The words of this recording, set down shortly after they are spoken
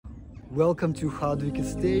Welcome to Hardwick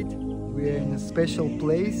Estate. We are in a special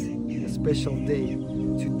place, in a special day.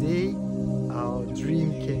 Today, our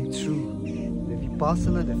dream came true. The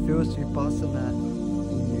Vipassana, the first Vipassana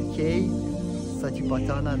in UK,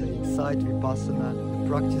 Satipatthana, the Insight Vipassana, the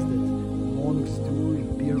practice that monks do in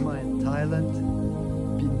Burma and Thailand,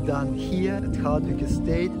 been done here at Hardwick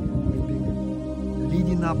Estate. We've been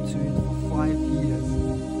leading up to it for 5 years,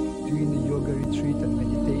 doing the yoga retreat and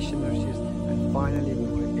meditation retreats, and finally we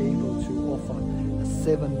were able to offer a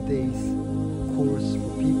 7 days course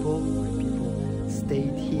for people, where people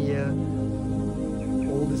stayed here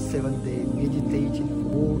all the 7 days, meditating,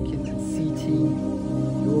 walking and sitting,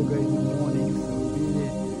 yoga in the morning. So really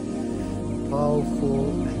powerful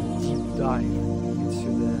and deep dive into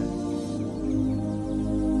the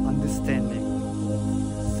understanding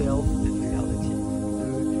of self and reality.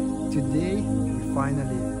 So today we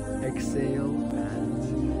finally exhale and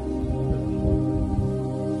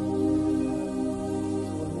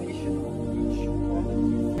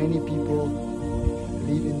many people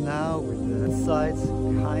living now with the insights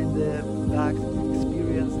behind their back, the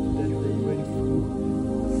experience that they went through.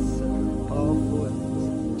 It's powerful and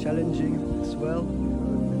it's challenging as well. The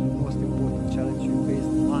most important challenge you face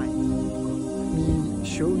the mind. Let me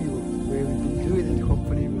show you where we can do it, and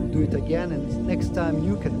hopefully we'll do it again, and next time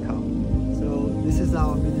you can come. So this is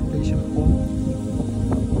our meditation home.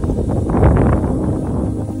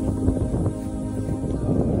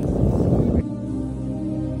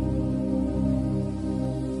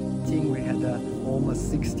 We had almost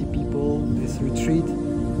 60 people this retreat.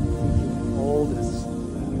 All this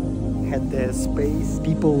had their space.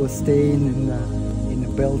 People were staying in the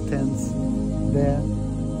bell tents there,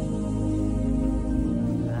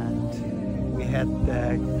 and we had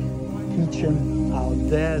the kitchen out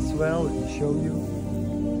there as well. Let me show you.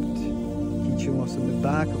 The kitchen was in the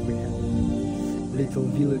back. We had a little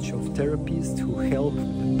village of therapists who helped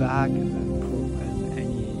with the back and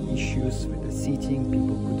any issues with the seating.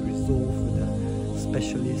 People could resolve with the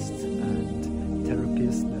specialists and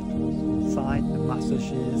therapists that was on site, the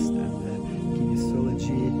massagist and the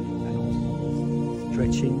kinesiology and also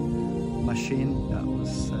stretching machine that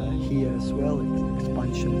was here as well. It's an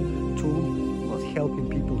expansion tool. It was helping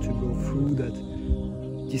people to go through that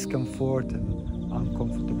discomfort and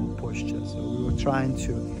uncomfortable posture. So we were trying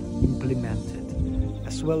to implement it,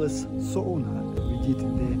 as well as sauna that we did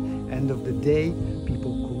at the end of the day.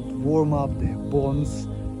 People could warm up their bones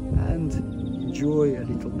and enjoy a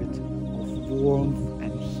little bit of warmth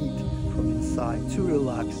and heat from inside to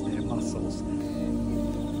relax their muscles.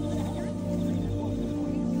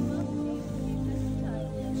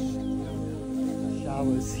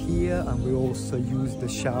 Showers here, and we also use the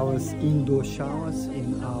showers, indoor showers,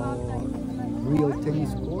 in our real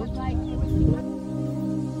tennis court.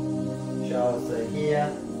 Showers are here,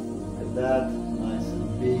 and that nice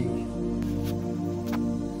and big.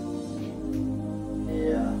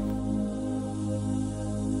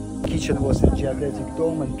 The kitchen was a geodetic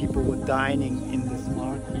dome, and people were dining in this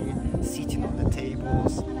marquee, sitting on the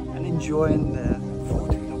tables and enjoying the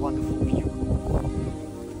food in a wonderful view.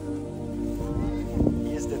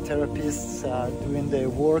 Here's the therapists doing their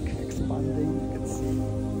work, expanding, you can see.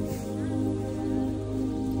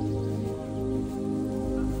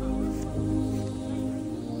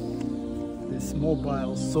 This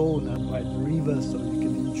mobile sauna by the river, so you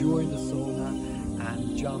can enjoy the sauna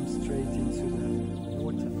and jump straight into the